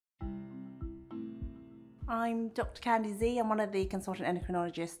I'm Dr. Candy Sze. I'm one of the consultant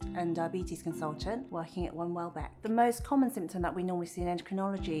endocrinologists and diabetes consultant working at OneWelbeck. The most common symptom that we normally see in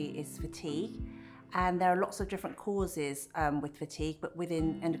endocrinology is fatigue, and there are lots of different causes with fatigue, but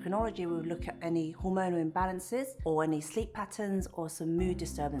within endocrinology we would look at any hormonal imbalances or any sleep patterns or some mood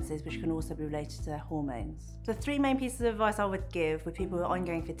disturbances which can also be related to their hormones. The three main pieces of advice I would give with people with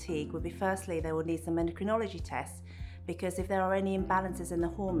ongoing fatigue would be, firstly, they will need some endocrinology tests, because if there are any imbalances in the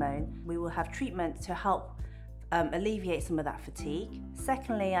hormone, we will have treatment to help alleviate some of that fatigue.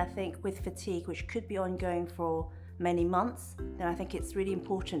 Secondly, I think with fatigue, which could be ongoing for many months, then I think it's really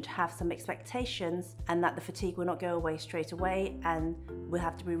important to have some expectations and that the fatigue will not go away straight away, and we'll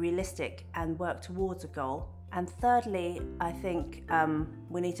have to be realistic and work towards a goal. And thirdly, I think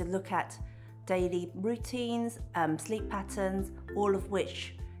we need to look at daily routines, sleep patterns, all of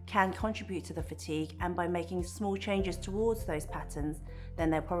which can contribute to the fatigue, and by making small changes towards those patterns, then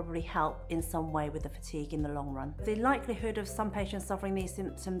they'll probably help in some way with the fatigue in the long run. The likelihood of some patients suffering these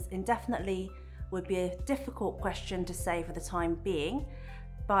symptoms indefinitely would be a difficult question to say for the time being,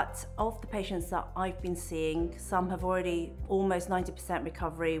 but of the patients that I've been seeing, some have already almost 90%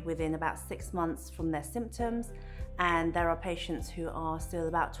 recovery within about 6 months from their symptoms, and there are patients who are still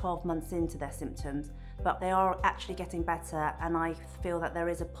about 12 months into their symptoms, but they are actually getting better, and I feel that there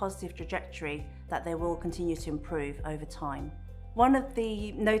is a positive trajectory that they will continue to improve over time. One of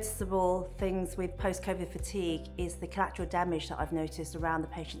the noticeable things with post-COVID fatigue is the collateral damage that I've noticed around the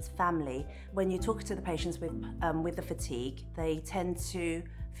patient's family. When you talk to the patients with the fatigue, they tend to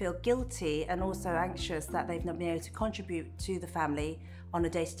feel guilty and also anxious that they've not been able to contribute to the family on a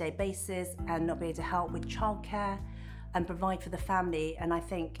day-to-day basis and not be able to help with childcare and provide for the family. And I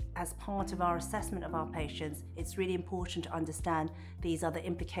think as part of our assessment of our patients, it's really important to understand these other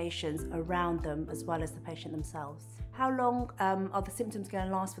implications around them as well as the patient themselves. How long are the symptoms going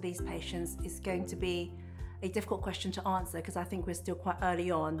to last for these patients is going to be a difficult question to answer, because I think we're still quite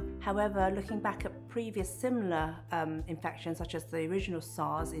early on. However, looking back at previous similar infections, such as the original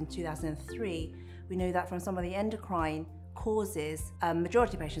SARS in 2003, we know that from some of the endocrine causes,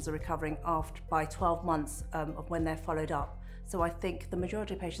 majority of patients are recovering by 12 months of when they're followed up. So I think the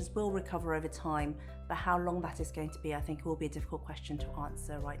majority of patients will recover over time, but how long that is going to be, I think, will be a difficult question to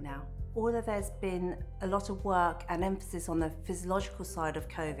answer right now. Although there's been a lot of work and emphasis on the physiological side of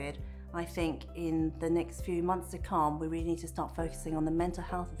COVID, I think in the next few months to come, we really need to start focusing on the mental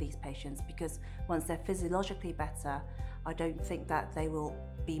health of these patients, because once they're physiologically better, I don't think that they will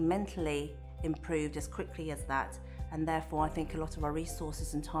be mentally improved as quickly as that, and therefore I think a lot of our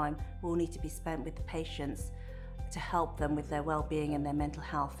resources and time will need to be spent with the patients to help them with their well-being and their mental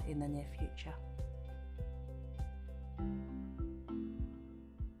health in the near future.